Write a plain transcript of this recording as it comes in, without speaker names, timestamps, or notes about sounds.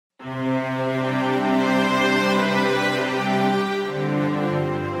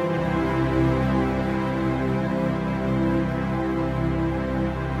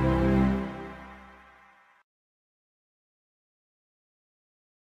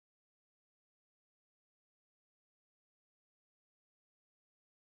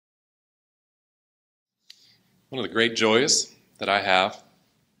One of the great joys that I have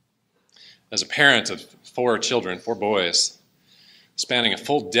as a parent of 4 children, 4 boys, spanning a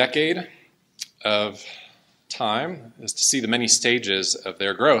full decade of time, is to see the many stages of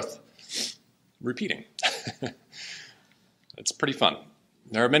their growth repeating. It's pretty fun.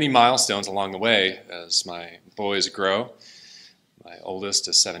 There are many milestones along the way as my boys grow. My oldest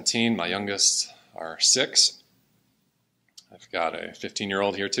is 17, my youngest are 6. I've got a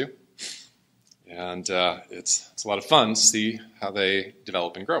 15-year-old here too. And it's a lot of fun to see how they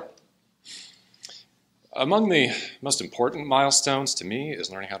develop and grow. Among the most important milestones to me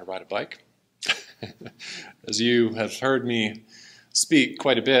is learning how to ride a bike. As you have heard me speak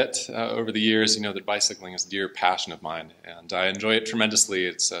quite a bit over the years, you know that bicycling is a dear passion of mine, and I enjoy it tremendously.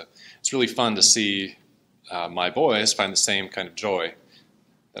 It's really fun to see my boys find the same kind of joy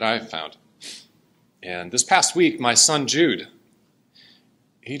that I've found. And this past week, my son Jude,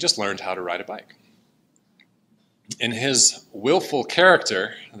 he just learned how to ride a bike. In his willful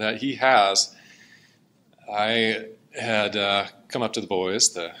character that he has, I had come up to the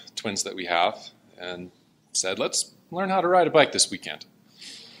boys, the twins that we have, and said, let's learn how to ride a bike this weekend.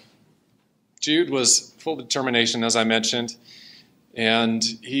 Jude was full of determination, as I mentioned, and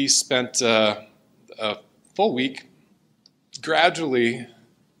he spent a full week gradually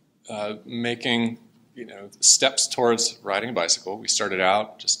making steps towards riding a bicycle. We started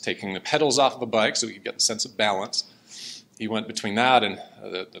out just taking the pedals off of a bike so we could get the sense of balance. He went between that and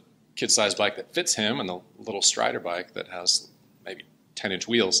the kid-sized bike that fits him and the little Strider bike that has maybe 10-inch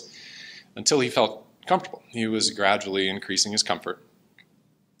wheels until he felt comfortable. He was gradually increasing his comfort.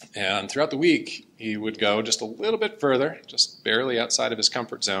 And throughout the week, he would go just a little bit further, just barely outside of his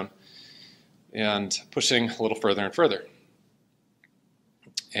comfort zone, and pushing a little further and further.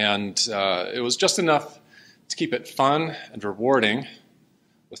 And it was just enough to keep it fun and rewarding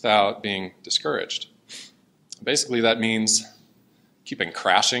without being discouraged. Basically, that means keeping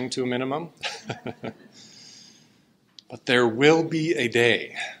crashing to a minimum. But there will be a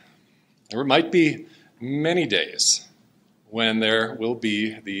day, there might be many days, when there will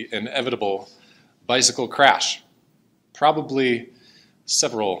be the inevitable bicycle crash. Probably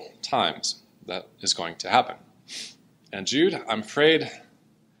several times that is going to happen. And Jude, I'm afraid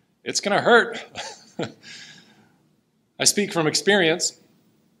it's going to hurt. I speak from experience.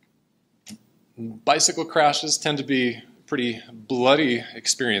 Bicycle crashes tend to be pretty bloody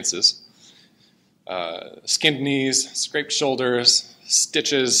experiences. Skinned knees, scraped shoulders,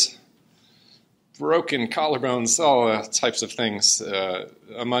 stitches, broken collarbones, all types of things,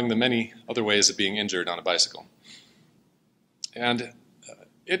 among the many other ways of being injured on a bicycle. And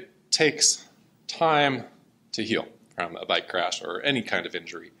it takes time to heal from a bike crash or any kind of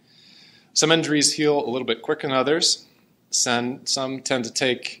injury. Some injuries heal a little bit quicker than others. Some tend to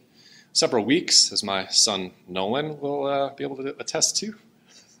take several weeks, as my son Nolan will be able to attest to.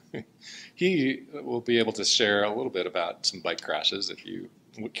 He will be able to share a little bit about some bike crashes if you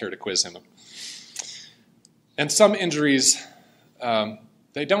would care to quiz him. And some injuries,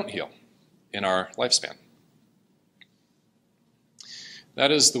 they don't heal in our lifespan.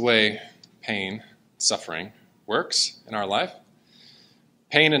 That is the way pain, suffering works in our life.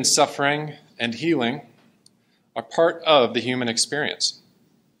 Pain and suffering and healing are part of the human experience.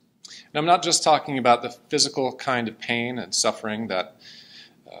 And I'm not just talking about the physical kind of pain and suffering that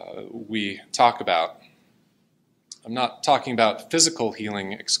we talk about. I'm not talking about physical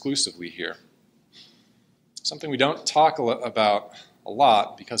healing exclusively here. Something we don't talk about a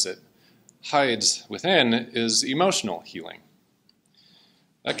lot because it hides within is emotional healing.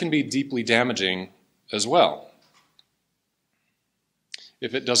 That can be deeply damaging as well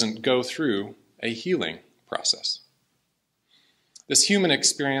if it doesn't go through a healing process. This human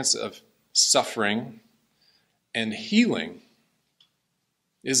experience of suffering and healing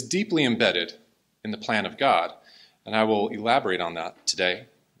is deeply embedded in the plan of God, and I will elaborate on that today.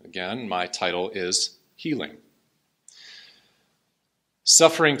 Again, my title is Healing.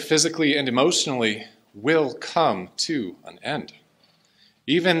 Suffering physically and emotionally will come to an end.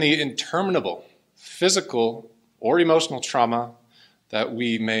 Even the interminable physical or emotional trauma that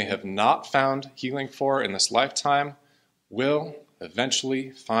we may have not found healing for in this lifetime will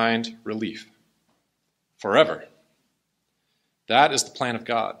eventually find relief forever. That is the plan of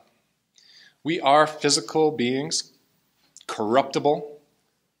God. We are physical beings, corruptible,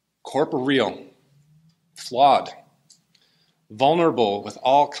 corporeal, flawed, vulnerable with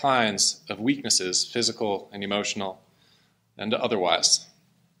all kinds of weaknesses, physical and emotional and otherwise.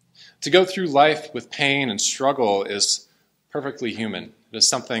 To go through life with pain and struggle is perfectly human. It is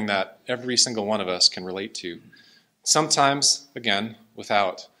something that every single one of us can relate to. Sometimes, again,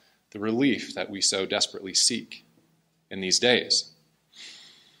 without the relief that we so desperately seek in these days.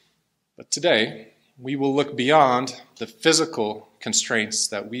 But today, we will look beyond the physical constraints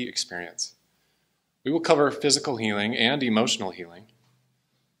that we experience. We will cover physical healing and emotional healing.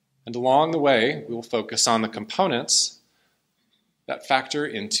 And along the way, we will focus on the components that factor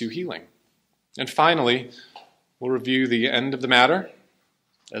into healing. And finally, we'll review the end of the matter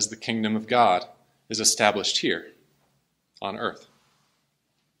as the kingdom of God is established here on earth.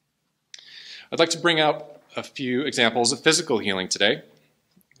 I'd like to bring up a few examples of physical healing today,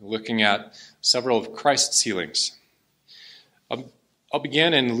 looking at several of Christ's healings. I'll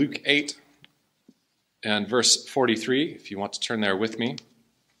begin in Luke 8 and verse 43, if you want to turn there with me,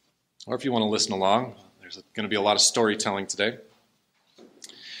 or if you want to listen along. There's going to be a lot of storytelling today.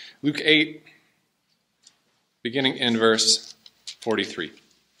 Luke 8, beginning in verse 43.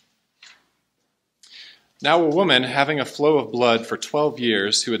 Now a woman having a flow of blood for 12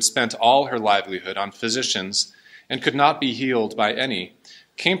 years, who had spent all her livelihood on physicians and could not be healed by any,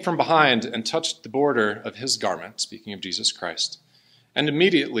 came from behind and touched the border of his garment, speaking of Jesus Christ. And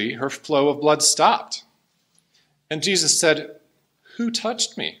immediately her flow of blood stopped. And Jesus said, "Who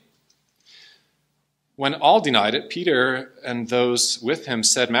touched me?" When all denied it, Peter and those with him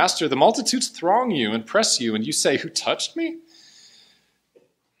said, "Master, the multitudes throng you and press you, and you say, 'Who touched me?'"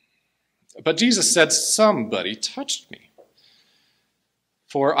 But Jesus said, "Somebody touched me,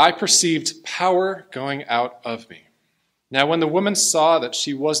 for I perceived power going out of me." Now when the woman saw that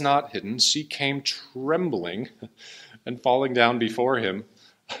she was not hidden, she came trembling and falling down before him.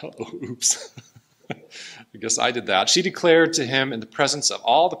 Oops. I guess I did that. She declared to him in the presence of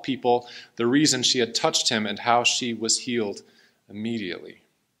all the people the reason she had touched him and how she was healed immediately.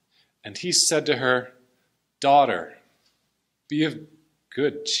 And he said to her, "Daughter, be of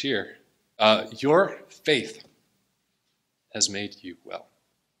good cheer. Your faith has made you well.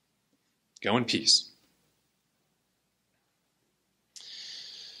 Go in peace."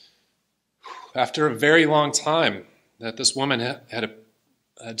 After a very long time that this woman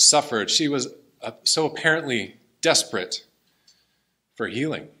had suffered, she was so apparently desperate for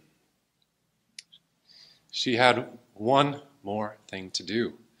healing. She had one more thing to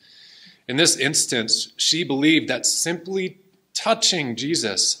do. In this instance, she believed that simply touching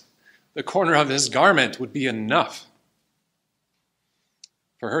Jesus, the corner of his garment, would be enough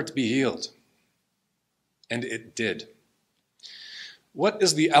for her to be healed. And it did. What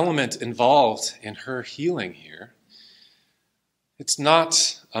is the element involved in her healing here? It's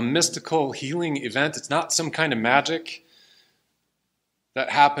not a mystical healing event. It's not some kind of magic that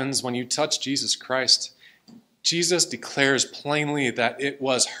happens when you touch Jesus Christ. Jesus declares plainly that it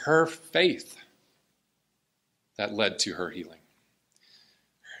was her faith that led to her healing.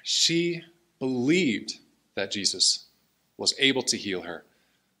 She believed that Jesus was able to heal her,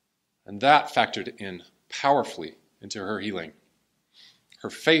 and that factored in powerfully into her healing. Her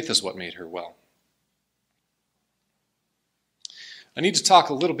faith is what made her well. I need to talk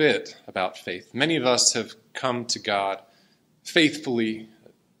a little bit about faith. Many of us have come to God faithfully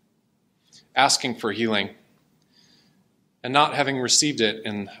asking for healing and not having received it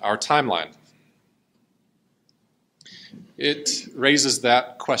in our timeline. It raises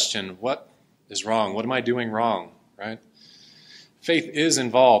that question, what is wrong? What am I doing wrong, right? Faith is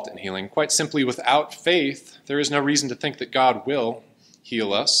involved in healing. Quite simply, without faith, there is no reason to think that God will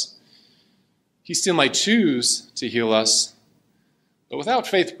heal us. He still might choose to heal us, but without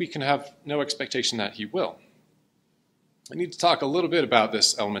faith, we can have no expectation that he will. I need to talk a little bit about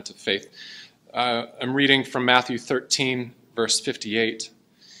this element of faith. I'm reading from Matthew 13, verse 58,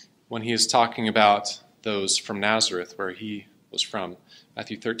 when he is talking about those from Nazareth, where he was from.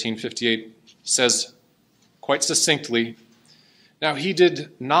 Matthew 13:58 says quite succinctly, "Now he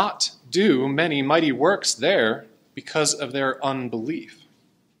did not do many mighty works there because of their unbelief."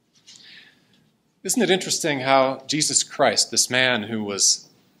 Isn't it interesting how Jesus Christ, this man who was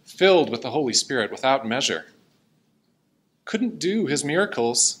filled with the Holy Spirit without measure, couldn't do his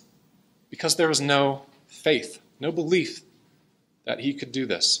miracles because there was no faith, no belief that he could do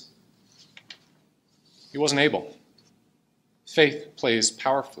this. He wasn't able. Faith plays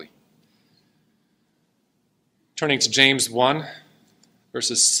powerfully. Turning to James 1,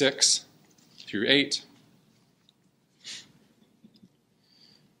 verses 6 through 8.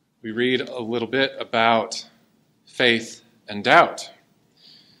 We read a little bit about faith and doubt.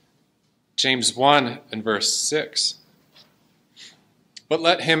 James 1 and verse 6. "But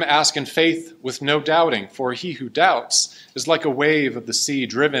let him ask in faith with no doubting, for he who doubts is like a wave of the sea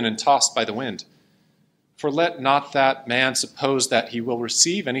driven and tossed by the wind. For let not that man suppose that he will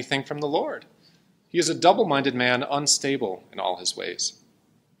receive anything from the Lord. He is a double-minded man, unstable in all his ways."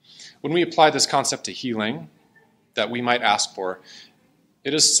 When we apply this concept to healing that we might ask for,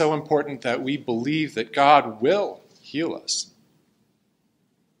 it is so important that we believe that God will heal us.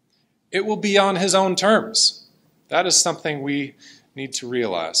 It will be on his own terms. That is something we need to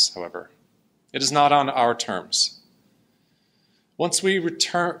realize, however. It is not on our terms. Once we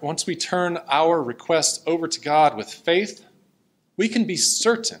turn our request over to God with faith, we can be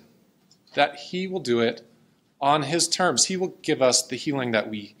certain that he will do it on his terms. He will give us the healing that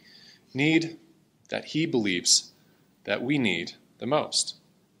we need, that he believes that we need the most.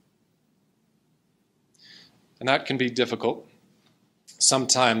 And that can be difficult.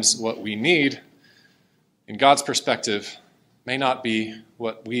 Sometimes what we need, in God's perspective, may not be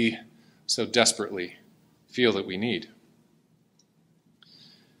what we so desperately feel that we need.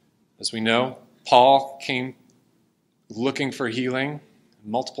 As we know, Paul came looking for healing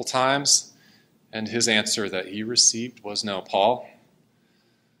multiple times, and his answer that he received was, no, Paul,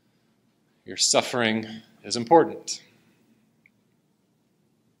 your suffering is important.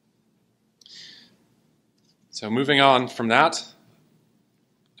 So moving on from that,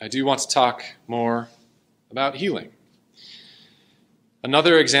 I do want to talk more about healing.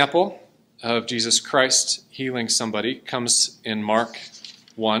 Another example of Jesus Christ healing somebody comes in Mark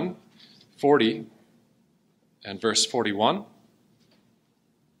 1:40 and verse 41.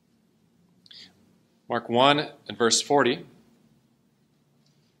 Mark 1 and verse 40.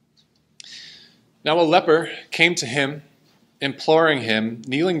 Now a leper came to him, imploring him,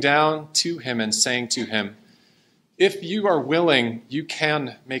 kneeling down to him and saying to him, "If you are willing, you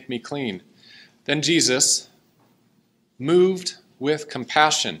can make me clean." Then Jesus, moved with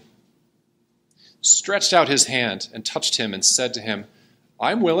compassion, stretched out his hand and touched him and said to him,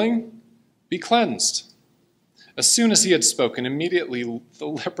 "I'm willing, be cleansed." As soon as he had spoken, immediately the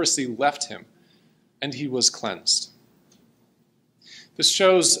leprosy left him, and he was cleansed. This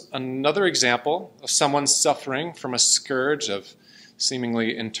shows another example of someone suffering from a scourge of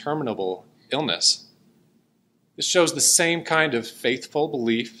seemingly interminable illness. This shows the same kind of faithful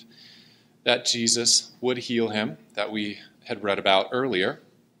belief that Jesus would heal him that we had read about earlier.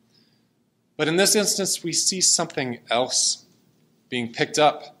 But in this instance, we see something else being picked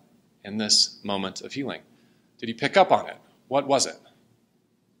up in this moment of healing. Did he pick up on it? What was it?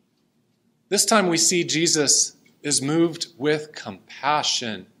 This time we see Jesus is moved with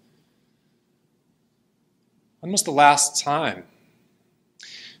compassion. When was the last time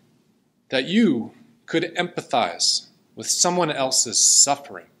that you could empathize with someone else's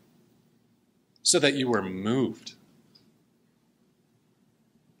suffering so that you were moved?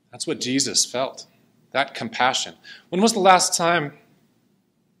 That's what Jesus felt, that compassion. When was the last time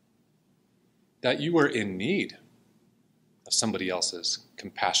that you were in need of somebody else's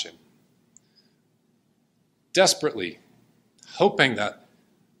compassion? Desperately hoping that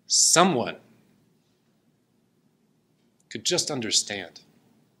someone could just understand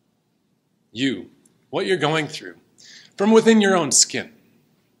you, what you're going through, from within your own skin.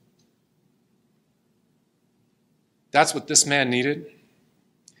 That's what this man needed.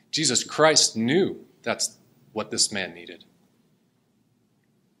 Jesus Christ knew that's what this man needed.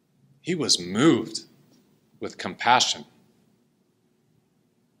 He was moved with compassion.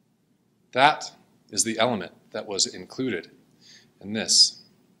 That is the element that was included in this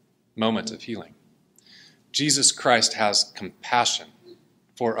moment of healing. Jesus Christ has compassion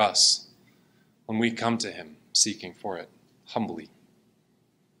for us when we come to him seeking for it humbly.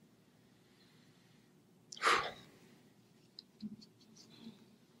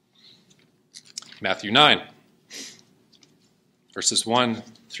 Matthew 9, verses 1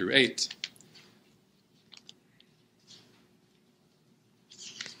 through 8.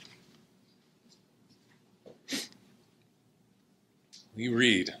 We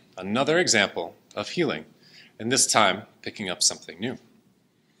read another example of healing, and this time picking up something new.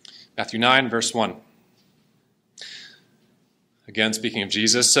 Matthew 9, verse 1. Again, speaking of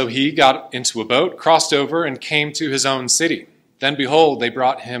Jesus, so he got into a boat, crossed over, and came to his own city. Then behold, they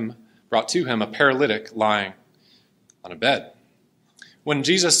brought to him a paralytic lying on a bed. When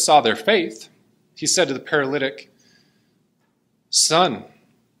Jesus saw their faith, he said to the paralytic, "Son,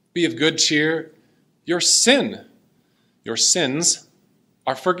 be of good cheer. Your sins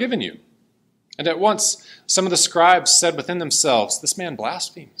are forgiven you." And at once some of the scribes said within themselves, "This man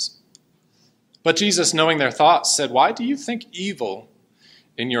blasphemes." But Jesus, knowing their thoughts, said, "Why do you think evil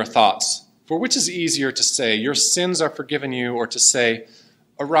in your thoughts? For which is easier to say, 'Your sins are forgiven you,' or to say,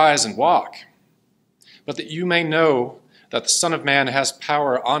 'Arise and walk'? But that you may know that the Son of Man has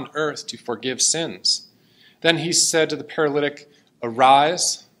power on earth to forgive sins." Then he said to the paralytic,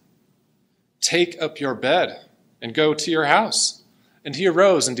 "Arise, take up your bed, and go to your house." And he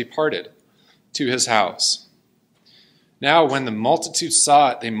arose and departed to his house. Now when the multitude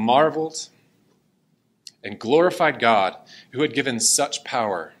saw it, they marveled and glorified God, who had given such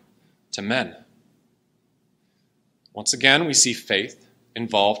power to men. Once again, we see faith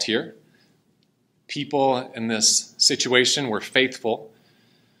involved here. People in this situation were faithful.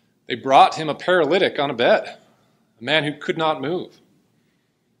 They brought him a paralytic on a bed, a man who could not move.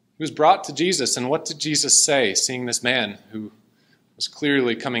 He was brought to Jesus, and what did Jesus say, seeing this man who was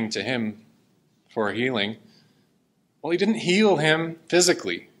clearly coming to him for healing? Well, he didn't heal him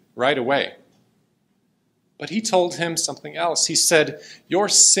physically right away. But he told him something else. He said, "Your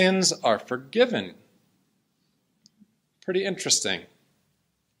sins are forgiven." Pretty interesting.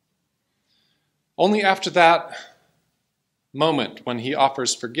 Only after that moment when he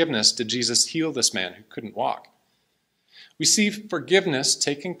offers forgiveness did Jesus heal this man who couldn't walk. We see forgiveness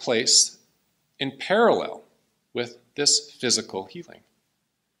taking place in parallel with this physical healing.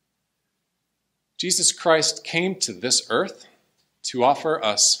 Jesus Christ came to this earth to offer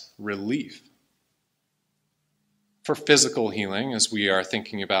us relief for physical healing, as we are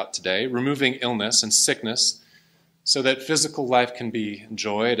thinking about today, removing illness and sickness so that physical life can be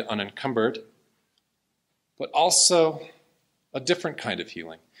enjoyed unencumbered, but also a different kind of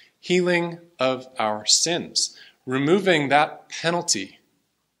healing, healing of our sins, removing that penalty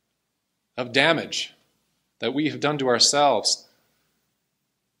of damage that we have done to ourselves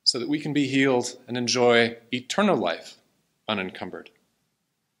so that we can be healed and enjoy eternal life unencumbered.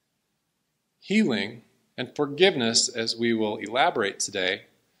 Healing and forgiveness, as we will elaborate today,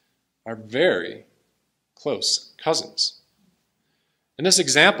 are very close cousins. In this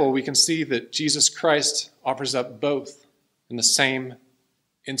example, we can see that Jesus Christ offers up both in the same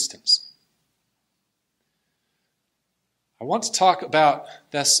instance. I want to talk about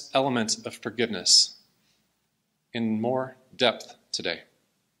this element of forgiveness in more depth today.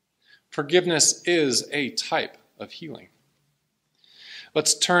 Forgiveness is a type of healing.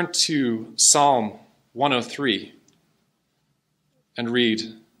 Let's turn to Psalm 103 and read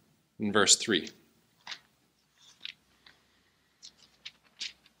in verse 3.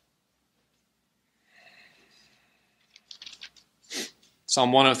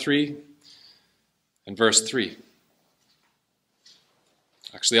 Psalm 103 and verse 3.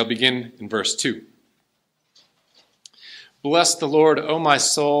 Actually, I'll begin in verse 2. Bless the Lord, O my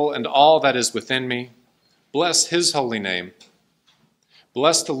soul, and all that is within me. Bless his holy name.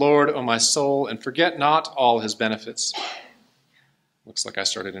 Bless the Lord, O my soul, and forget not all his benefits. Looks like I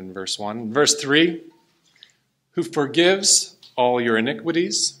started in verse 1. Verse 3, who forgives all your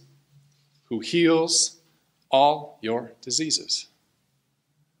iniquities, who heals all your diseases.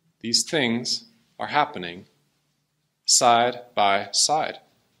 These things are happening side by side.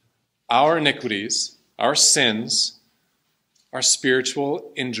 Our iniquities, our sins, our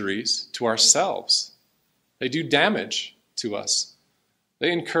spiritual injuries to ourselves. They do damage to us.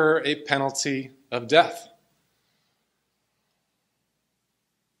 They incur a penalty of death.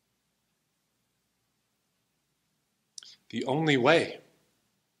 The only way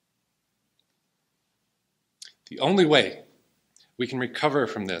we can recover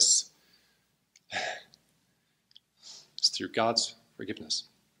from this is through God's forgiveness.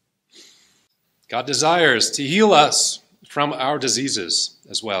 God desires to heal us from our diseases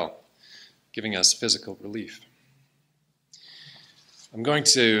as well, giving us physical relief. I'm going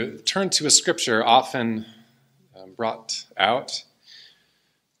to turn to a scripture often brought out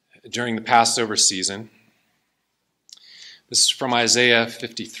during the Passover season. This is from Isaiah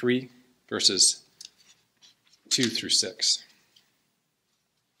 53, verses 2 through 6.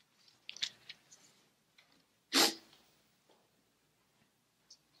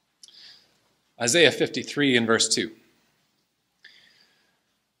 Isaiah 53 and verse 2.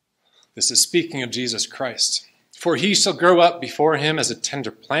 This is speaking of Jesus Christ. For he shall grow up before him as a tender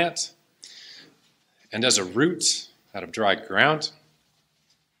plant, and as a root out of dry ground.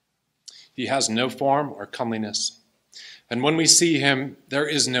 He has no form or comeliness, and when we see him, there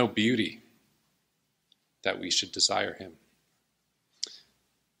is no beauty that we should desire him.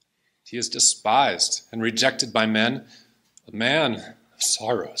 He is despised and rejected by men, a man of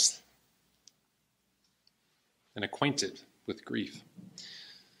sorrows, and acquainted with grief.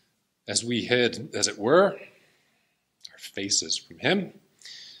 As we hid, as it were, our faces from him,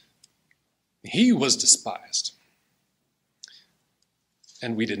 he was despised,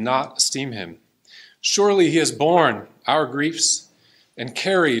 and we did not esteem him. Surely he has borne our griefs and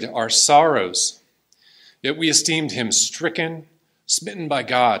carried our sorrows, yet we esteemed him stricken, smitten by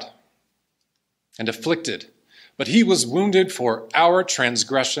God, and afflicted. But he was wounded for our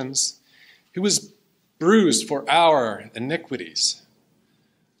transgressions, he was bruised for our iniquities.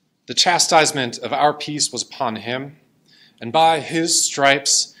 The chastisement of our peace was upon him, and by his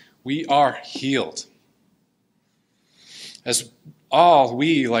stripes we are healed. As all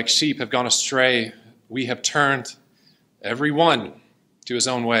we, like sheep, have gone astray, we have turned every one to his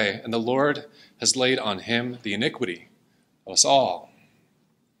own way, and the Lord has laid on him the iniquity of us all.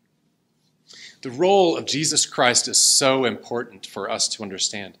 The role of Jesus Christ is so important for us to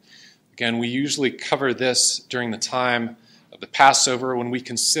understand. Again, we usually cover this during the time of the Passover when we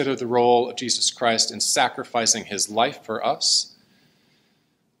consider the role of Jesus Christ in sacrificing his life for us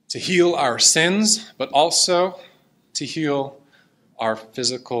to heal our sins, but also to heal our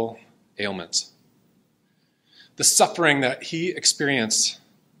physical ailments. The suffering that he experienced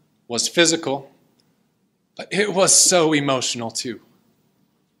was physical, but it was so emotional too.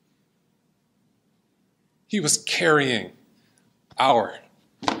 He was carrying our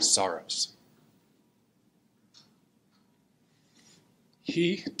sorrows.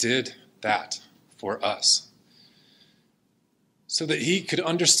 He did that for us so that he could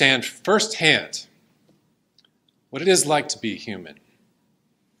understand firsthand what it is like to be human,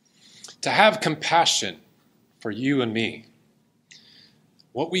 to have compassion for you and me,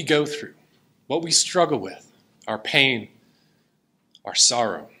 what we go through, what we struggle with, our pain, our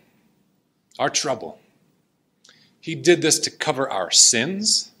sorrow, our trouble. He did this to cover our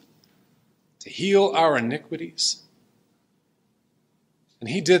sins, to heal our iniquities, and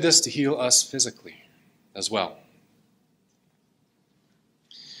he did this to heal us physically as well.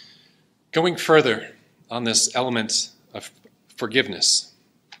 Going further on this element of forgiveness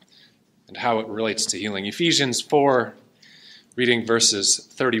and how it relates to healing, Ephesians 4, reading verses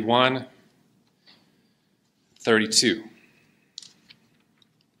 31, 32.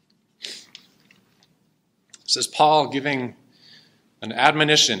 This is Paul giving an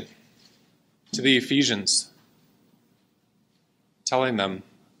admonition to the Ephesians, telling them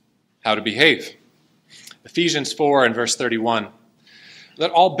how to behave. Ephesians 4 and verse 31.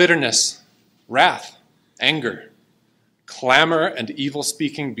 Let all bitterness, wrath, anger, clamor, and evil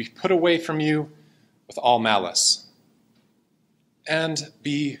speaking be put away from you with all malice. And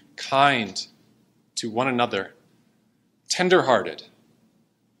be kind to one another, tender-hearted,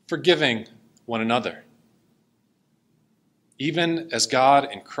 forgiving one another, even as God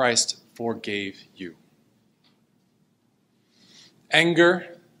in Christ forgave you.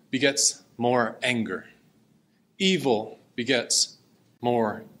 Anger begets more anger. Evil begets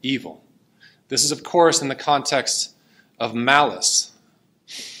more evil. This is, of course, in the context of malice.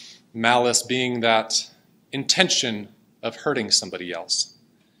 Malice being that intention of hurting somebody else.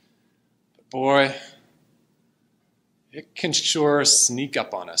 But boy, it can sure sneak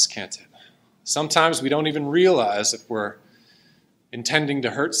up on us, can't it? Sometimes we don't even realize if we're intending to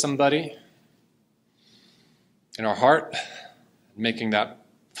hurt somebody in our heart, making that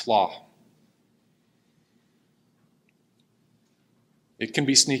flaw. It can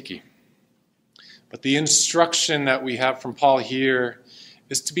be sneaky. But the instruction that we have from Paul here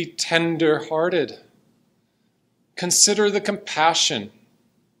is to be tender-hearted. Consider the compassion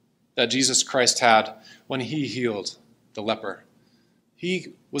that Jesus Christ had when he healed the leper.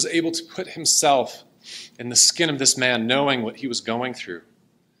 He was able to put himself in the skin of this man, knowing what he was going through.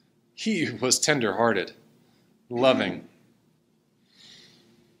 He was tender-hearted, loving.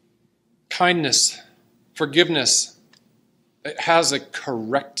 Kindness, forgiveness, it has a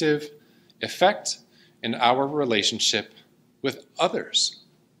corrective effect in our relationship with others.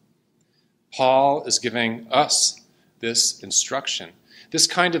 Paul is giving us this instruction. This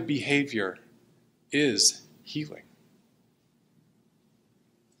kind of behavior is healing.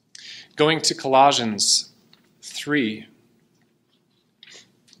 Going to Colossians 3,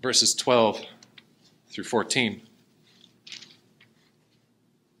 verses 12 through 14.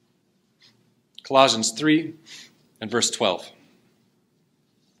 Colossians 3 and verse 12.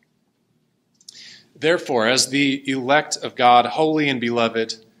 Therefore, as the elect of God, holy and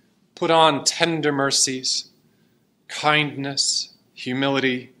beloved, put on tender mercies, kindness,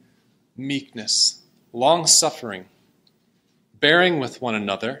 humility, meekness, long-suffering, bearing with one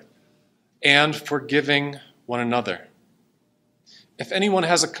another, and forgiving one another. If anyone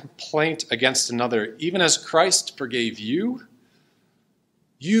has a complaint against another, even as Christ forgave you,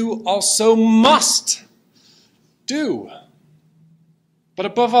 you also must do. But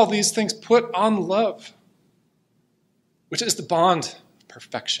above all these things, put on love, which is the bond of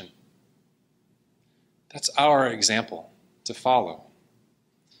perfection. That's our example to follow.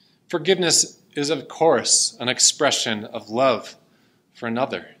 Forgiveness is, of course, an expression of love for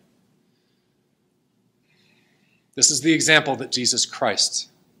another. This is the example that Jesus Christ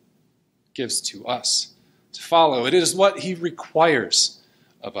gives to us to follow. It is what he requires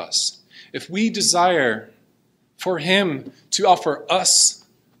of us, if we desire for him to offer us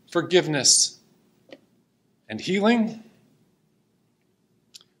forgiveness and healing,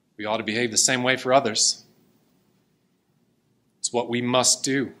 we ought to behave the same way for others. It's what we must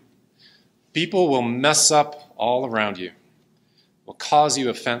do. People will mess up all around you, will cause you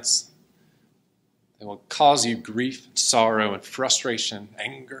offense. They will cause you grief, sorrow, and frustration,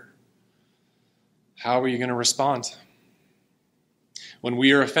 anger. How are you going to respond? When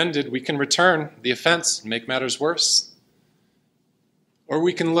we are offended, we can return the offense and make matters worse. Or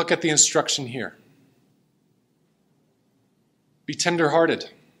we can look at the instruction here. Be tender-hearted.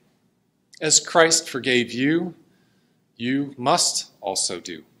 As Christ forgave you, you must also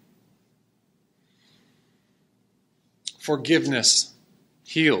do. Forgiveness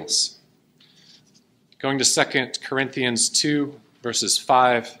heals. Going to 2 Corinthians 2, verses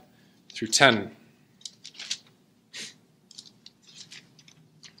 5 through 10.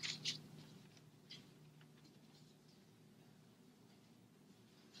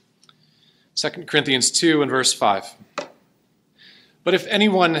 Second Corinthians 2 and verse 5. But if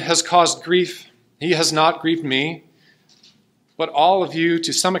anyone has caused grief, he has not grieved me, but all of you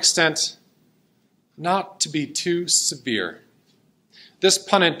to some extent, not to be too severe. This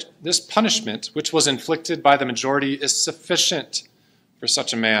punishment which was inflicted by the majority is sufficient for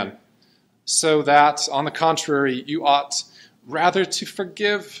such a man, so that, on the contrary, you ought rather to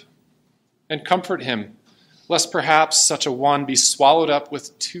forgive and comfort him, lest perhaps such a one be swallowed up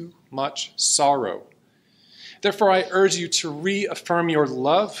with too much sorrow. Therefore, I urge you to reaffirm your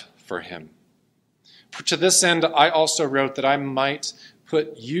love for him. For to this end I also wrote, that I might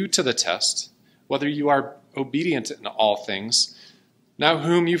put you to the test, whether you are obedient in all things. Now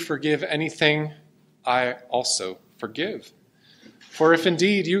whom you forgive anything, I also forgive. For if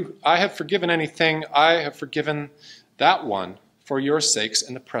indeed I have forgiven anything, I have forgiven that one for your sakes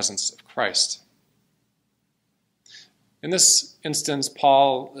in the presence of Christ. In this instance,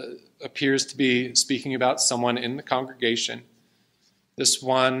 Paul appears to be speaking about someone in the congregation. This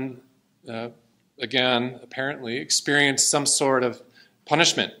one, again, apparently experienced some sort of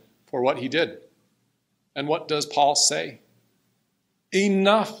punishment for what he did. And what does Paul say?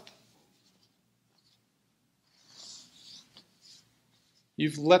 Enough.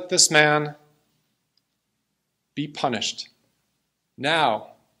 You've let this man be punished.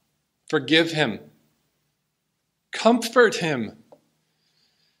 Now, forgive him. Comfort him.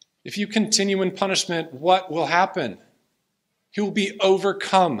 If you continue in punishment, what will happen? He will be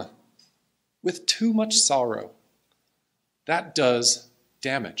overcome with too much sorrow. That does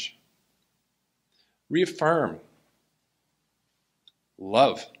damage. Reaffirm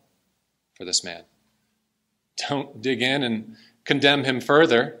love for this man. Don't dig in and condemn him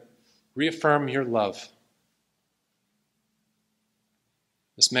further. Reaffirm your love.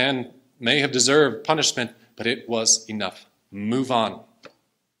 This man may have deserved punishment, but it was enough. Move on.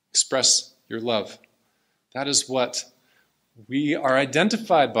 Express your love. That is what we are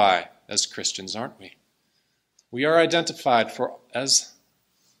identified by as Christians, aren't we? We are identified as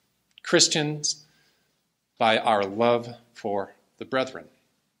Christians by our love for the brethren.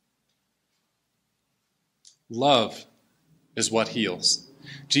 Love is what heals.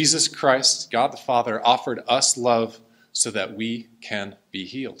 Jesus Christ, God the Father, offered us love so that we can be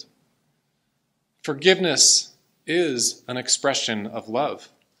healed. Forgiveness is an expression of love.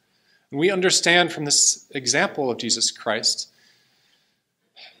 And we understand from this example of Jesus Christ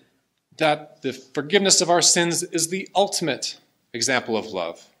that the forgiveness of our sins is the ultimate example of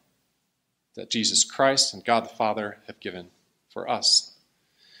love that Jesus Christ and God the Father have given for us.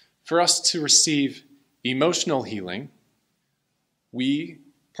 For us to receive emotional healing, we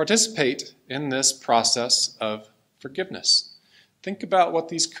participate in this process of forgiveness. Think about what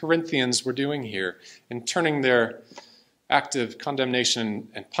these Corinthians were doing here in turning their active condemnation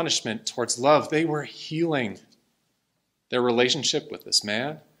and punishment towards love. They were healing their relationship with this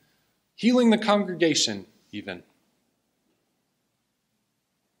man, healing the congregation even.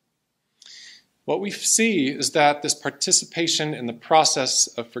 What we see is that this participation in the process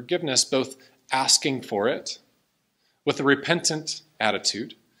of forgiveness, both asking for it with a repentant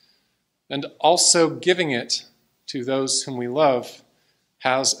attitude and also giving it to those whom we love,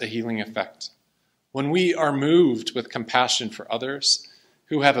 has a healing effect. When we are moved with compassion for others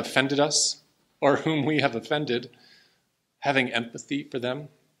who have offended us or whom we have offended, having empathy for them,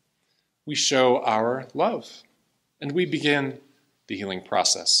 we show our love and we begin the healing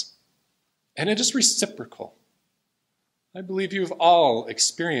process. And it is reciprocal. I believe you've all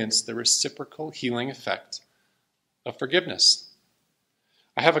experienced the reciprocal healing effect of forgiveness.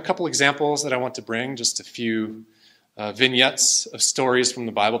 I have a couple examples that I want to bring, just a few vignettes of stories from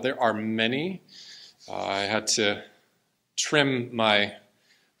the Bible. There are many. I had to trim my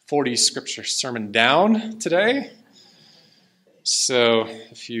 40 scripture sermon down today. So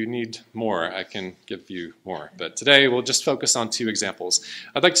if you need more, I can give you more. But today we'll just focus on 2 examples.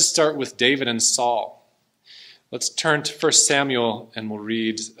 I'd like to start with David and Saul. Let's turn to 1 Samuel and we'll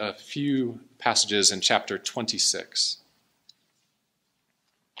read a few passages in chapter 26.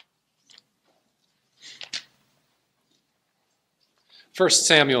 1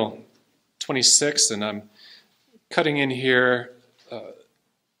 Samuel 26, and I'm cutting in here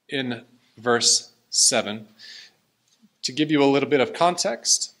in verse 7. To give you a little bit of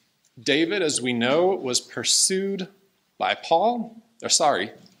context, David, as we know, was pursued by Saul,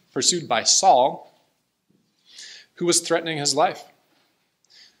 who was threatening his life.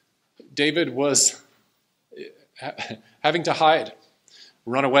 David was having to hide,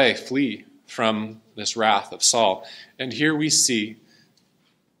 run away, flee from this wrath of Saul. And here we see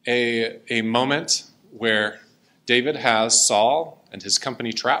a moment where David has Saul and his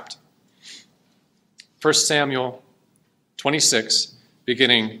company trapped. 1 Samuel 26,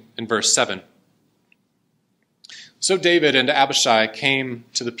 beginning in verse 7. So David and Abishai came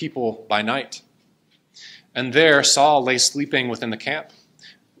to the people by night, and there Saul lay sleeping within the camp,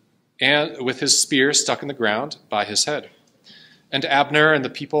 and with his spear stuck in the ground by his head. And Abner and the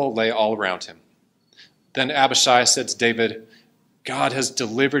people lay all around him. Then Abishai said to David, God has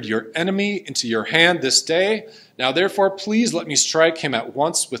delivered your enemy into your hand this day. Now therefore, please let me strike him at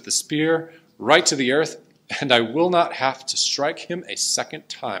once with the spear right to the earth, and I will not have to strike him a second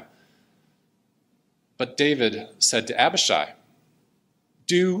time. But David said to Abishai,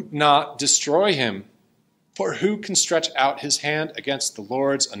 do not destroy him, for who can stretch out his hand against the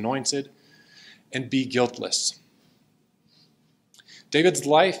Lord's anointed and be guiltless? David's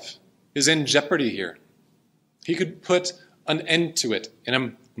life is in jeopardy here. He could put an end to it in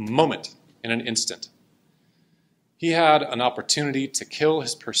a moment, in an instant. He had an opportunity to kill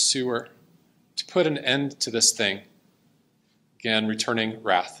his pursuer, to put an end to this thing, again, returning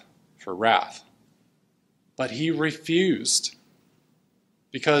wrath for wrath. But he refused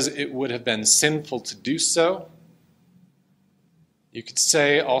because it would have been sinful to do so. You could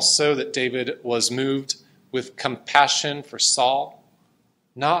say also that David was moved with compassion for Saul,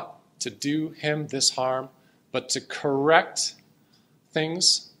 not to do him this harm, but to correct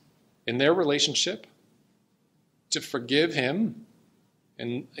things in their relationship, to forgive him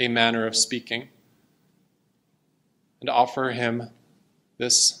in a manner of speaking, and offer him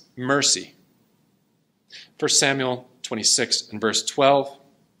this mercy. 1 Samuel 26 and verse 12.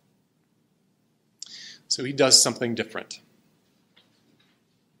 So he does something different.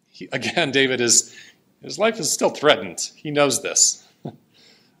 David his life is still threatened. He knows this.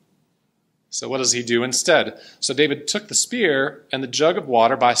 So what does he do instead? So David took the spear and the jug of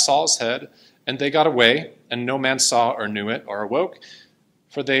water by Saul's head, and they got away, and no man saw or knew it or awoke,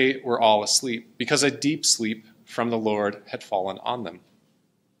 for they were all asleep, because a deep sleep from the Lord had fallen on them.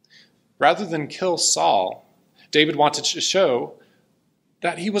 Rather than kill Saul, David wanted to show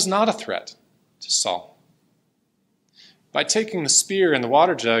that he was not a threat to Saul. By taking the spear and the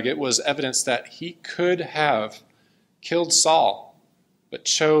water jug, it was evidence that he could have killed Saul, but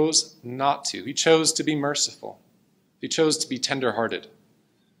chose not to. He chose to be merciful. He chose to be tender-hearted.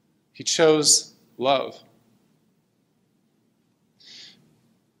 He chose love.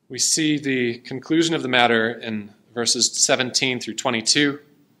 We see the conclusion of the matter in verses 17 through 22,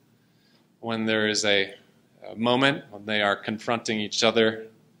 when there is a moment when they are confronting each other.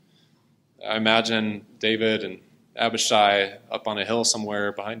 I imagine David and Abishai up on a hill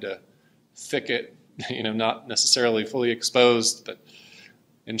somewhere behind a thicket, not necessarily fully exposed, but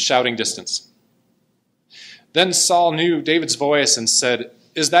in shouting distance. Then Saul knew David's voice and said,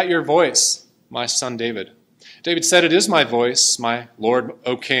 "Is that your voice, my son David?" David said, "It is my voice, my Lord,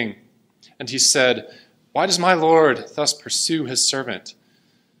 O king." And he said, "Why does my Lord thus pursue his servant?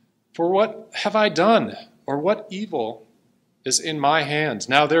 For what have I done, or what evil is in my hand?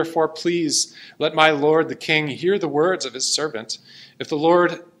 Now therefore, please let my Lord the king hear the words of his servant. If the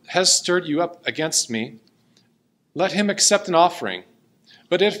Lord has stirred you up against me, let him accept an offering.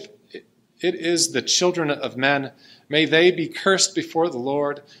 But if it is the children of men, may they be cursed before the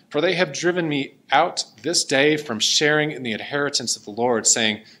Lord, for they have driven me out this day from sharing in the inheritance of the Lord,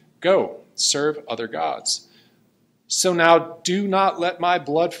 saying, 'Go, serve other gods.' So now do not let my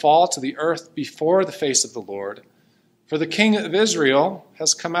blood fall to the earth before the face of the Lord, for the king of Israel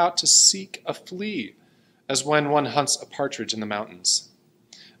has come out to seek a flea, as when one hunts a partridge in the mountains."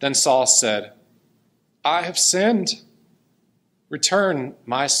 Then Saul said, "I have sinned. Return,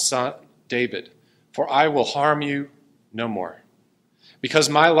 my son David, for I will harm you no more. Because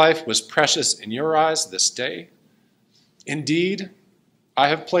my life was precious in your eyes this day, indeed, I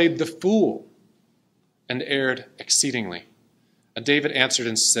have played the fool and erred exceedingly. And David answered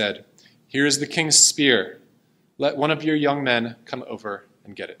and said, here is the king's spear. Let one of your young men come over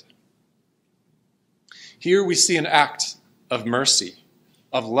and get it. Here we see an act of mercy,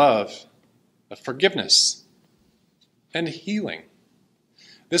 of love, of forgiveness, and healing.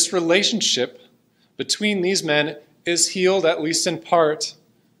 This relationship between these men is healed, at least in part,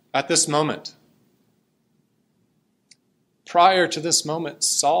 at this moment. Prior to this moment,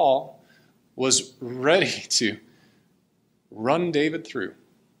 Saul was ready to run David through.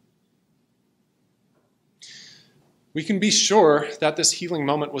 We can be sure that this healing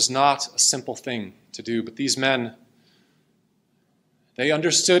moment was not a simple thing to do, but these men, they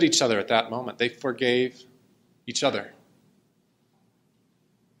understood each other at that moment. They forgave each other.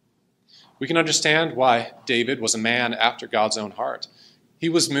 We can understand why David was a man after God's own heart. He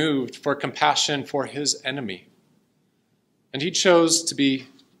was moved for compassion for his enemy. And he chose to be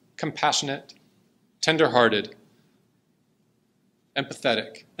compassionate, tender-hearted,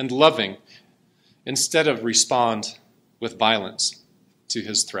 empathetic, and loving instead of respond with violence to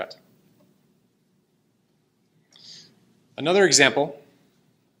his threat. Another example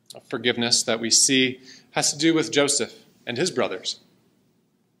of forgiveness that we see has to do with Joseph and his brothers.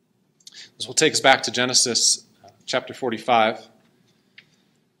 This will take us back to Genesis chapter 45.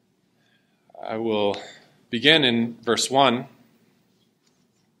 I will begin in verse 1.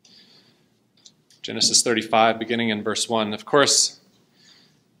 Genesis 35, beginning in verse 1. Of course,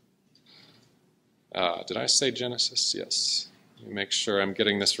 did I say Genesis? Yes. Let me make sure I'm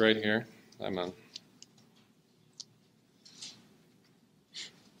getting this right here. I'm on.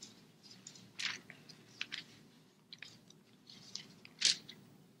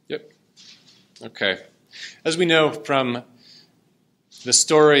 Yep. Okay. As we know from the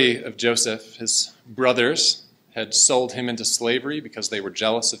story of Joseph, his brothers had sold him into slavery because they were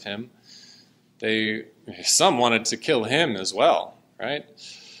jealous of him. Some wanted to kill him as well, right?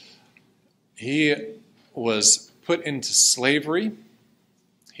 He was put into slavery.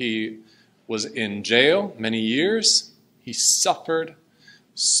 He was in jail many years. He suffered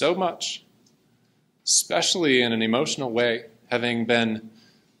so much, especially in an emotional way, having been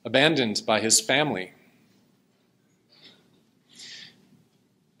abandoned by his family.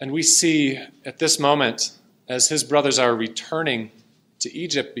 And we see at this moment, as his brothers are returning to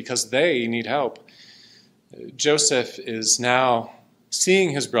Egypt because they need help, Joseph is now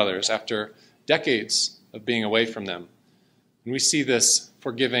seeing his brothers after decades of being away from them. And we see this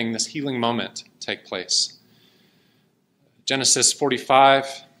forgiving, this healing moment take place. Genesis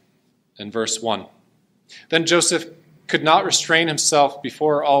 45 and verse 1. Then Joseph could not restrain himself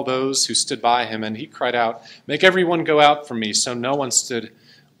before all those who stood by him, and he cried out, "Make everyone go out from me." So no one stood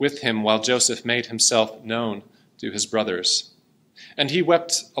with him while Joseph made himself known to his brothers. And he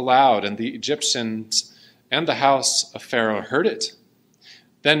wept aloud, and the Egyptians and the house of Pharaoh heard it.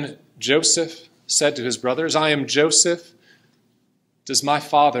 Then Joseph said to his brothers, "I am Joseph. Does my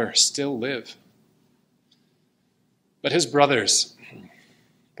father still live?" But his brothers,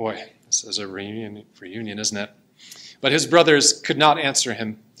 boy, this is a reunion, isn't it? But his brothers could not answer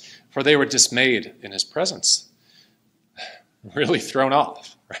him, for they were dismayed in his presence. Really thrown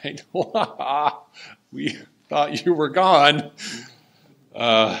off, right? We thought you were gone.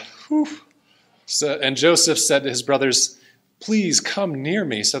 And Joseph said to his brothers, "Please come near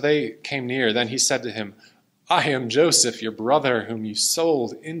me." So they came near. Then he said to him, "I am Joseph, your brother, whom you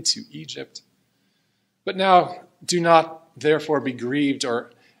sold into Egypt. But now do not therefore be grieved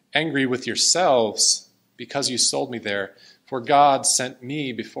or angry with yourselves because you sold me there, for God sent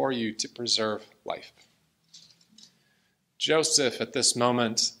me before you to preserve life." Joseph at this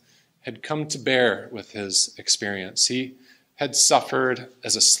moment had come to bear with his experience. He had suffered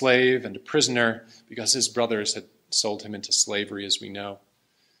as a slave and a prisoner because his brothers had sold him into slavery, as we know.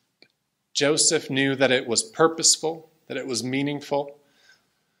 Joseph knew that it was purposeful, that it was meaningful,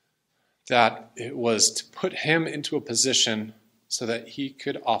 that it was to put him into a position so that he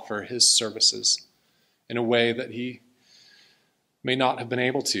could offer his services in a way that he may not have been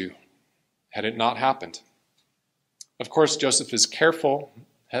able to had it not happened. Of course, Joseph is careful.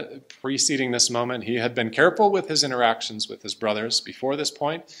 Preceding this moment, he had been careful with his interactions with his brothers before this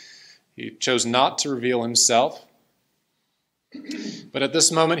point. He chose not to reveal himself. But at this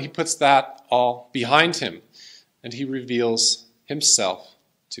moment, he puts that all behind him, and he reveals himself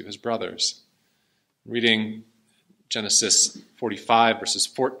to his brothers. Reading Genesis 45, verses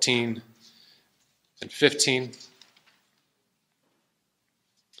 14 and 15.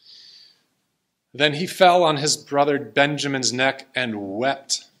 Then he fell on his brother Benjamin's neck and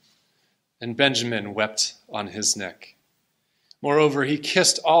wept, and Benjamin wept on his neck. Moreover, he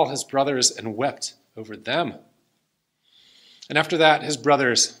kissed all his brothers and wept over them. And after that, his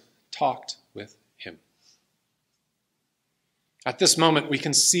brothers talked with him. At this moment, we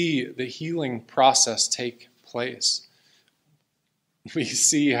can see the healing process take place. We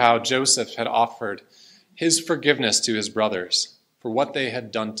see how Joseph had offered his forgiveness to his brothers for what they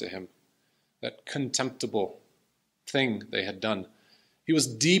had done to him, that contemptible thing they had done. He was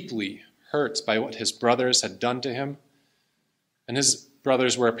deeply hurt by what his brothers had done to him, and his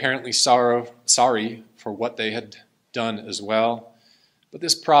brothers were apparently sorry for what they had done as well. But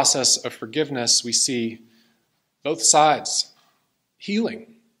this process of forgiveness, we see both sides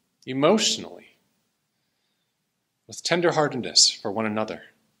healing emotionally, with tenderheartedness for one another,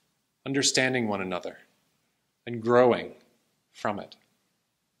 understanding one another, and growing from it.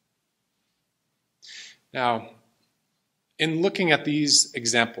 Now, in looking at these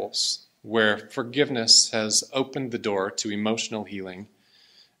examples where forgiveness has opened the door to emotional healing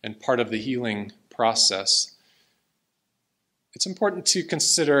and part of the healing process, it's important to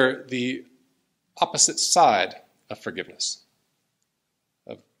consider the opposite side of forgiveness.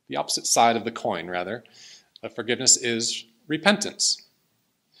 The opposite side of the coin, rather, of forgiveness is repentance.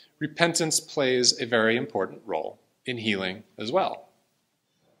 Repentance plays a very important role in healing as well.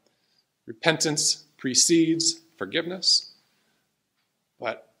 Repentance precedes forgiveness,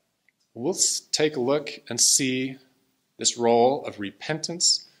 but we'll take a look and see this role of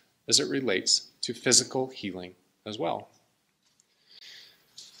repentance as it relates to physical healing as well.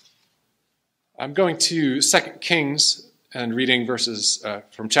 I'm going to 2 Kings and reading verses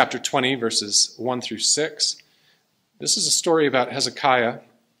from chapter 20, verses 1 through 6. This is a story about Hezekiah.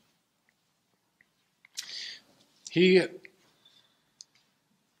 He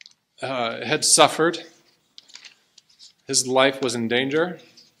had suffered. His life was in danger,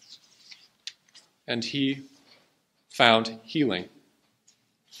 and he found healing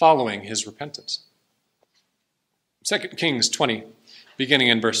following his repentance. 2 Kings 20, beginning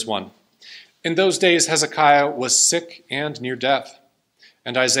in verse 1. In those days Hezekiah was sick and near death,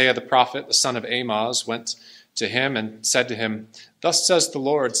 and Isaiah the prophet, the son of Amoz, went to him and said to him, Thus says the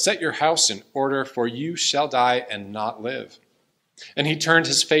Lord, set your house in order, for you shall die and not live. And he turned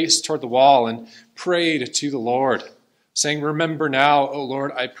his face toward the wall and prayed to the Lord, saying, Remember now, O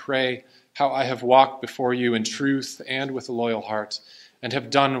Lord, I pray, how I have walked before you in truth and with a loyal heart, and have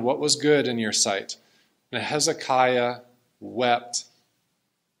done what was good in your sight. And Hezekiah wept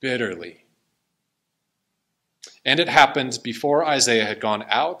bitterly. And it happened before Isaiah had gone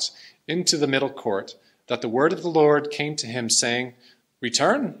out into the middle court that the word of the Lord came to him, saying,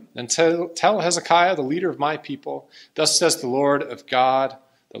 Return and tell Hezekiah, the leader of my people, thus says the Lord, the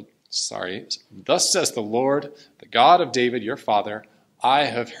God of David, your father, I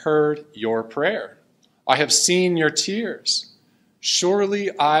have heard your prayer. I have seen your tears. Surely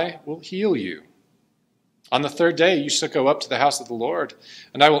I will heal you. On the third day you shall go up to the house of the Lord,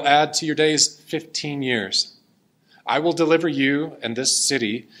 and I will add to your days 15 years. I will deliver you and this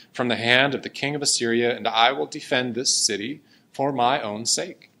city from the hand of the king of Assyria, and I will defend this city for my own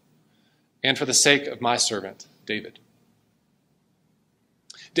sake, and for the sake of my servant David.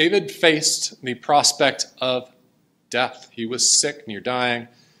 David faced the prospect of death. He was sick, near dying.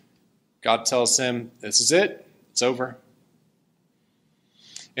 God tells him, this is it, it's over.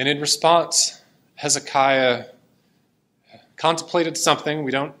 And in response, Hezekiah contemplated something.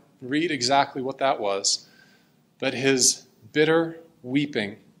 We don't read exactly what that was, but his bitter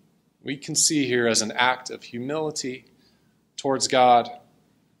weeping, we can see here as an act of humility towards God.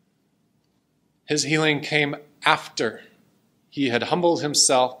 His healing came after he had humbled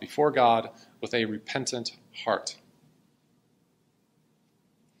himself before God with a repentant heart.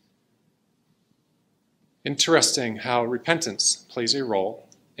 Interesting how repentance plays a role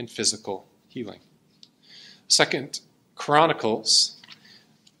in physical healing. 2 Chronicles,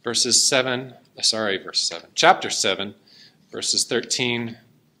 chapter 7, verses 13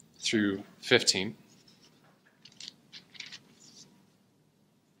 through 15.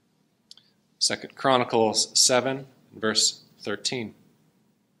 2 Chronicles 7, verse 13.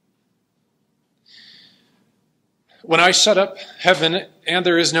 When I shut up heaven and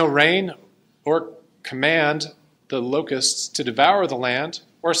there is no rain, or command the locusts to devour the land,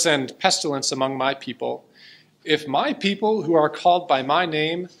 or send pestilence among my people, if my people who are called by my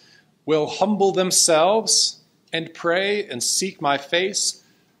name will humble themselves and pray and seek my face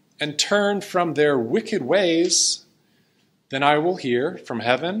and turn from their wicked ways, then I will hear from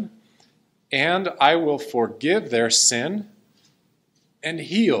heaven, and I will forgive their sin and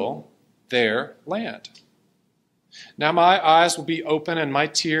heal their land. Now my eyes will be open and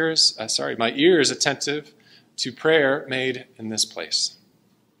my ears attentive to prayer made in this place.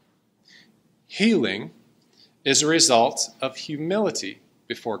 Healing is a result of humility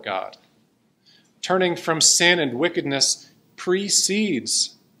before God. Turning from sin and wickedness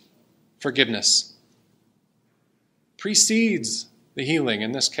precedes forgiveness, precedes the healing,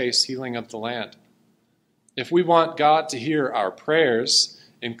 in this case, healing of the land. If we want God to hear our prayers,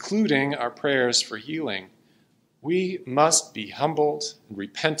 including our prayers for healing, we must be humbled and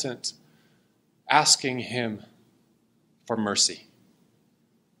repentant, asking him for mercy.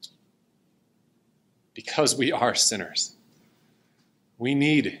 Because we are sinners. We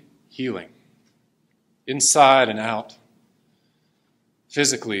need healing, inside and out,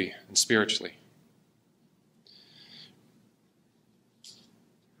 physically and spiritually.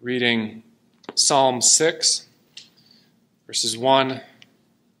 Reading Psalm 6, verses 1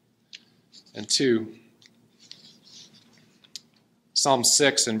 and 2. Psalm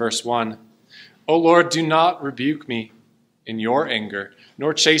 6 and verse 1. O Lord, do not rebuke me in your anger,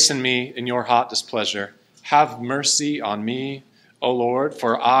 nor chasten me in your hot displeasure. Have mercy on me, O Lord,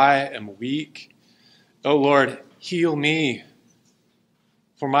 for I am weak. O Lord, heal me,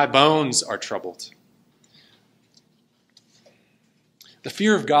 for my bones are troubled. The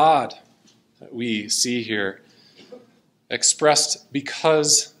fear of God that we see here expressed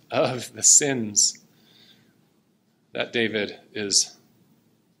because of the sins that David is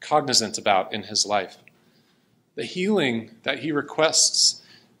cognizant about in his life. The healing that he requests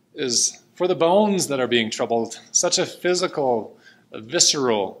is for the bones that are being troubled, such a physical, a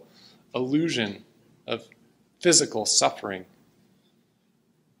visceral illusion of physical suffering.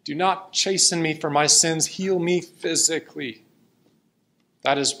 Do not chasten me for my sins, heal me physically.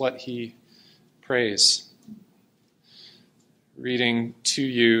 That is what he prays. Reading to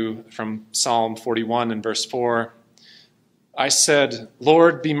you from Psalm 41 and verse 4. I said,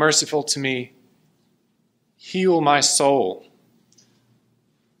 Lord, be merciful to me. Heal my soul,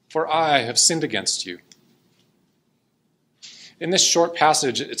 for I have sinned against you. In this short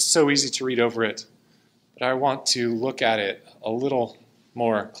passage, it's so easy to read over it, but I want to look at it a little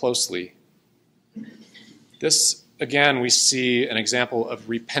more closely. This, again, we see an example of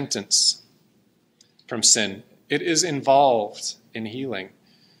repentance from sin. It is involved in healing.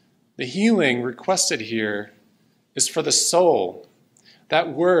 The healing requested here is for the soul. That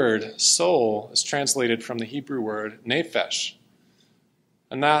word, soul, is translated from the Hebrew word nephesh.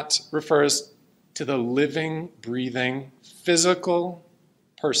 And that refers to the living, breathing, physical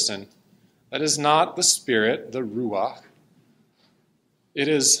person. That is not the spirit, the ruach. It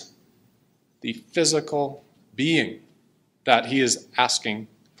is the physical being that he is asking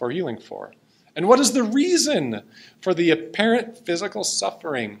for healing for. And what is the reason for the apparent physical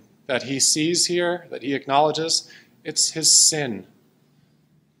suffering that he sees here, that he acknowledges? It's his sin.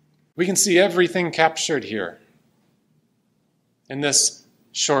 We can see everything captured here in this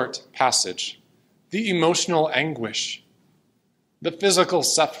short passage. The emotional anguish, the physical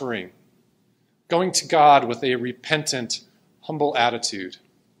suffering, going to God with a repentant, humble attitude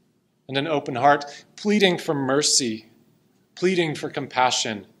and an open heart, pleading for mercy, pleading for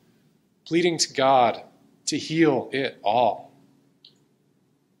compassion, pleading to God to heal it all.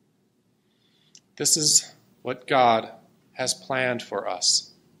 This is what God has planned for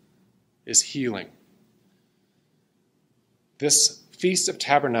us, is healing. This Feast of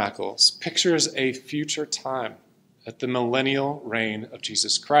Tabernacles pictures a future time at the millennial reign of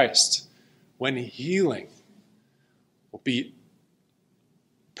Jesus Christ, when healing will be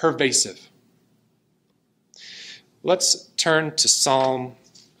pervasive. Let's turn to Psalm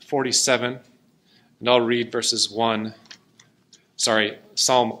 47, and I'll read Psalm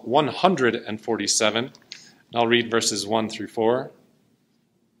 147, and I'll read verses 1 through 4.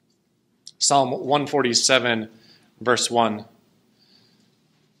 Psalm 147, verse 1.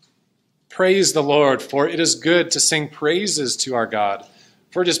 Praise the Lord, for it is good to sing praises to our God,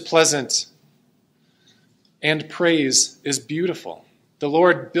 for it is pleasant, and praise is beautiful. The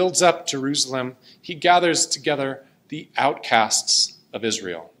Lord builds up Jerusalem. He gathers together the outcasts of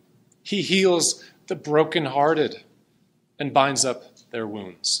Israel. He heals the brokenhearted and binds up their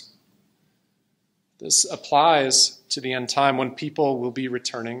wounds. This applies to the end time when people will be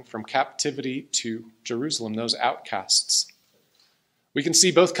returning from captivity to Jerusalem, those outcasts. We can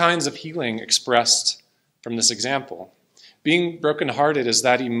see both kinds of healing expressed from this example. Being brokenhearted is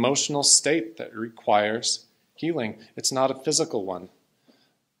that emotional state that requires healing. It's not a physical one.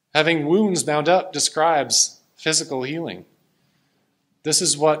 Having wounds bound up describes physical healing. This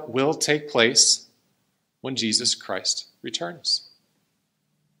is what will take place when Jesus Christ returns.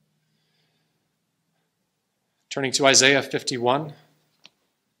 Turning to Isaiah 51,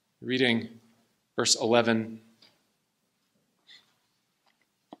 reading verse 11.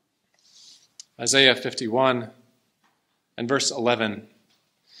 Isaiah 51 and verse 11.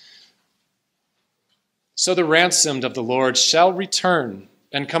 So the ransomed of the Lord shall return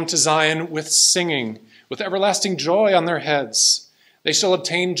and come to Zion with singing, with everlasting joy on their heads. They shall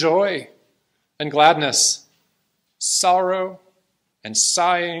obtain joy and gladness. Sorrow and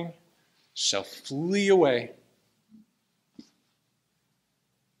sighing shall flee away.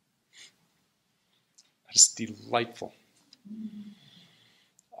 That is delightful.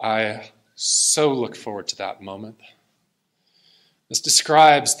 I so look forward to that moment. This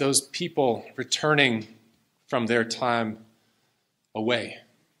describes those people returning from their time away.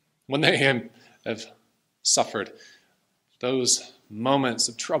 When they have suffered, those moments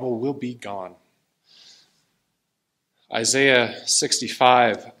of trouble will be gone. Isaiah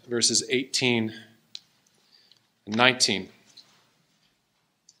 65, verses 18 and 19.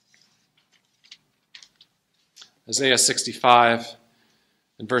 Isaiah 65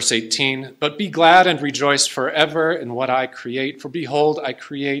 and verse 18. But be glad and rejoice forever in what I create. For behold, I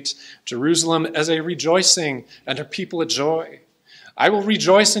create Jerusalem as a rejoicing and her people a joy. I will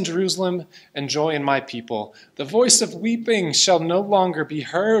rejoice in Jerusalem and joy in my people. The voice of weeping shall no longer be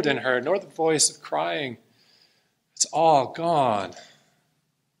heard in her, nor the voice of crying. It's all gone.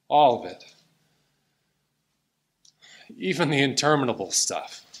 All of it. Even the interminable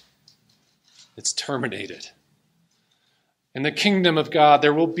stuff. It's terminated. In the kingdom of God,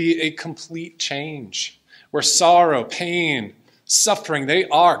 there will be a complete change where sorrow, pain, suffering, they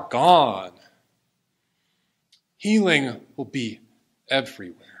are gone. Healing will be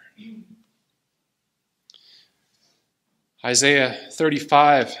everywhere. Isaiah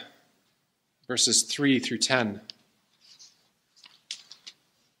 35, verses 3 through 10.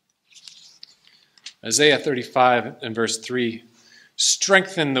 Isaiah 35 and verse 3.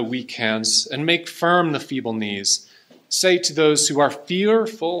 Strengthen the weak hands and make firm the feeble knees. Say to those who are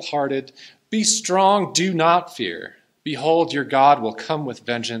fearful-hearted, be strong, do not fear. Behold, your God will come with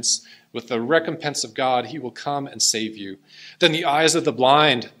vengeance. With the recompense of God, he will come and save you. Then the eyes of the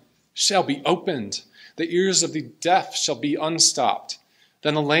blind shall be opened. The ears of the deaf shall be unstopped.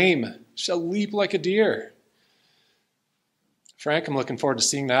 Then the lame shall leap like a deer. Frank, I'm looking forward to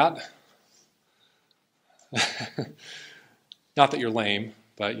seeing that. Not that you're lame,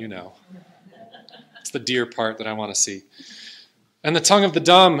 but you know. It's the deer part that I want to see. And the tongue of the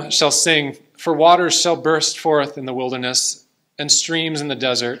dumb shall sing, for waters shall burst forth in the wilderness and streams in the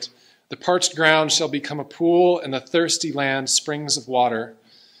desert. The parched ground shall become a pool, and the thirsty land springs of water.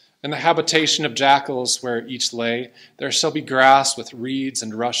 In the habitation of jackals where each lay, there shall be grass with reeds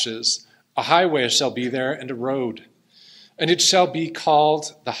and rushes. A highway shall be there and a road, and it shall be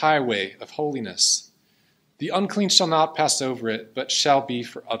called the highway of holiness. The unclean shall not pass over it, but shall be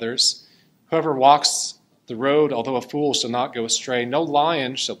for others. Whoever walks the road, although a fool, shall not go astray. No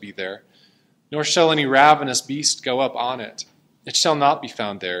lion shall be there, nor shall any ravenous beast go up on it. It shall not be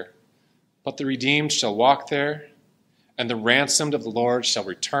found there. But the redeemed shall walk there, and the ransomed of the Lord shall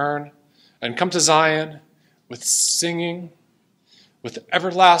return and come to Zion with singing, with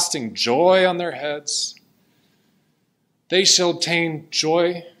everlasting joy on their heads. They shall obtain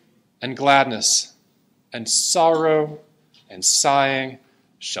joy and gladness, and sorrow and sighing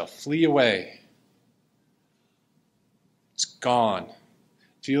shall flee away. It's gone.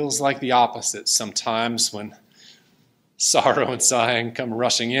 Feels like the opposite sometimes when sorrow and sighing come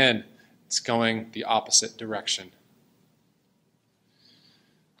rushing in. It's going the opposite direction.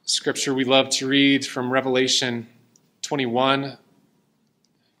 Scripture we love to read from Revelation 21,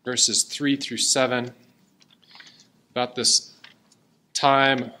 verses 3 through 7, about this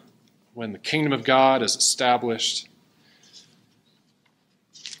time when the kingdom of God is established.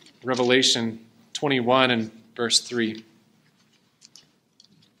 Revelation 21 and verse 3.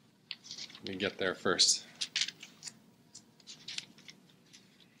 Let me get there first.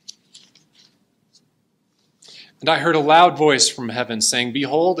 And I heard a loud voice from heaven saying,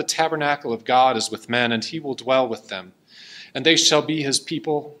 Behold, the tabernacle of God is with men, and he will dwell with them. And they shall be his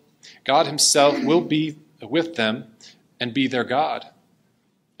people. God himself will be with them and be their God.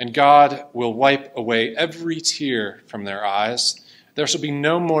 And God will wipe away every tear from their eyes. There shall be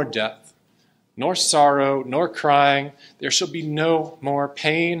no more death, nor sorrow, nor crying. There shall be no more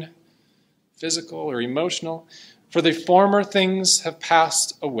pain, physical or emotional, for the former things have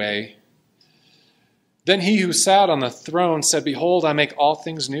passed away. Then he who sat on the throne said, Behold, I make all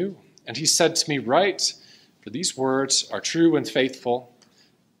things new. And he said to me, Write, for these words are true and faithful.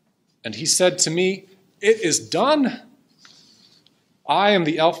 And he said to me, It is done. I am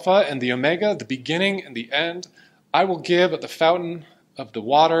the Alpha and the Omega, the beginning and the end. I will give at the fountain of the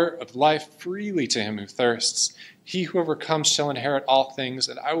water of life freely to him who thirsts. He who overcomes shall inherit all things,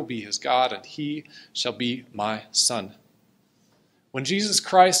 and I will be his God, and he shall be my son. When Jesus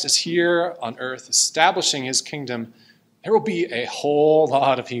Christ is here on earth establishing his kingdom, there will be a whole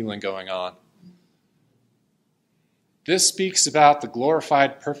lot of healing going on. This speaks about the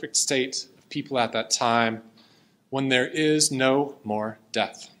glorified, perfect state of people at that time when there is no more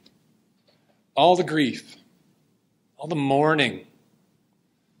death. All the grief, all the mourning,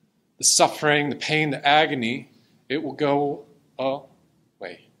 the suffering, the pain, the agony, it will go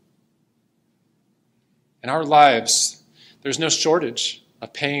away. In our lives, there's no shortage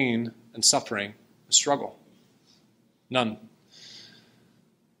of pain and suffering and struggle. None.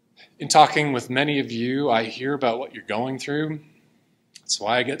 In talking with many of you, I hear about what you're going through. That's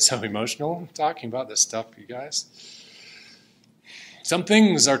why I get so emotional talking about this stuff, you guys. Some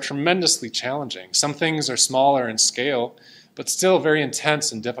things are tremendously challenging. Some things are smaller in scale, but still very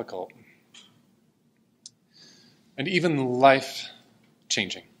intense and difficult. And even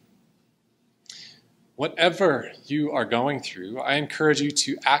life-changing. Whatever you are going through, I encourage you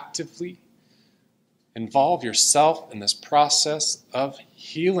to actively involve yourself in this process of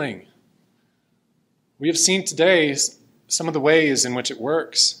healing. We have seen today some of the ways in which it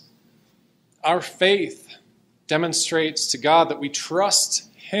works. Our faith demonstrates to God that we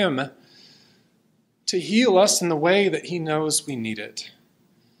trust him to heal us in the way that he knows we need it.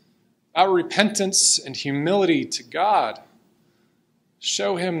 Our repentance and humility to God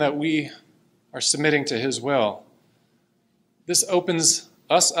show him that we are submitting to his will. This opens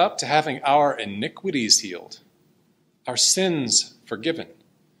us up to having our iniquities healed, our sins forgiven.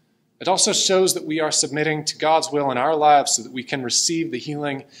 It also shows that we are submitting to God's will in our lives so that we can receive the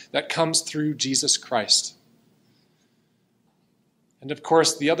healing that comes through Jesus Christ. And of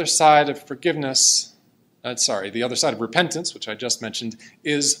course, the other side of repentance, which I just mentioned,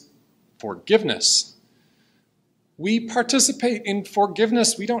 is forgiveness. We participate in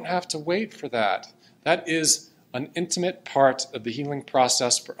forgiveness. We don't have to wait for that. That is an intimate part of the healing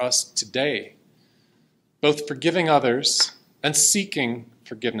process for us today, both forgiving others and seeking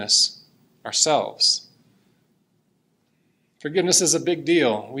forgiveness ourselves. Forgiveness is a big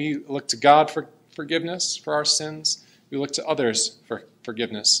deal. We look to God for forgiveness for our sins. We look to others for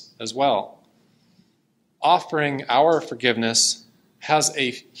forgiveness as well. Offering our forgiveness has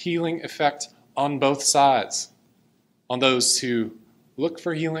a healing effect on both sides, on those who look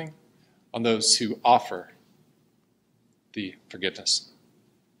for healing, on those who offer the forgiveness.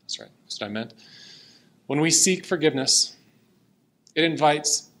 That's right, that's what I meant. When we seek forgiveness, it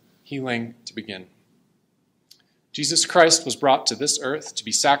invites healing to begin. Jesus Christ was brought to this earth to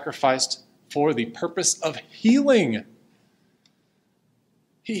be sacrificed for the purpose of healing.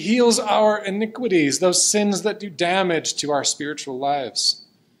 He heals our iniquities, those sins that do damage to our spiritual lives.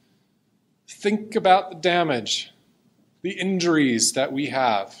 Think about the damage, the injuries that we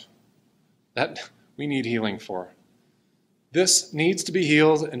have, that we need healing for. This needs to be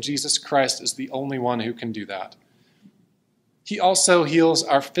healed, and Jesus Christ is the only one who can do that. He also heals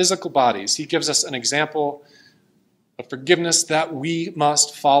our physical bodies. He gives us an example of forgiveness that we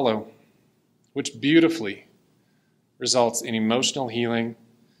must follow, which beautifully results in emotional healing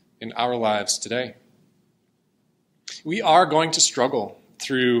in our lives today. We are going to struggle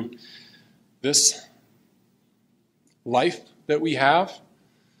through this life that we have,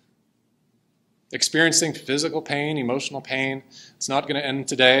 experiencing physical pain, emotional pain. It's not going to end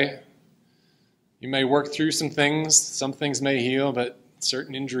today. You may work through some things may heal, but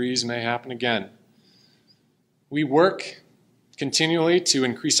certain injuries may happen again. We work continually to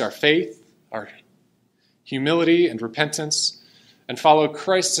increase our faith, our humility and repentance, and follow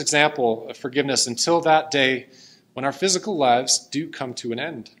Christ's example of forgiveness until that day when our physical lives do come to an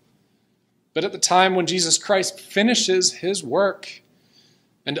end. But at the time when Jesus Christ finishes his work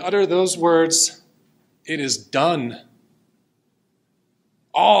and utter those words, "It is done,"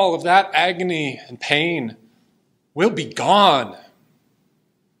 all of that agony and pain will be gone.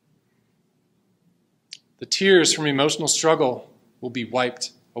 The tears from emotional struggle will be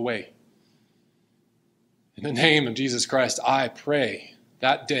wiped away. In the name of Jesus Christ, I pray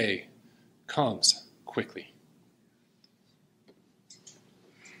that day comes quickly.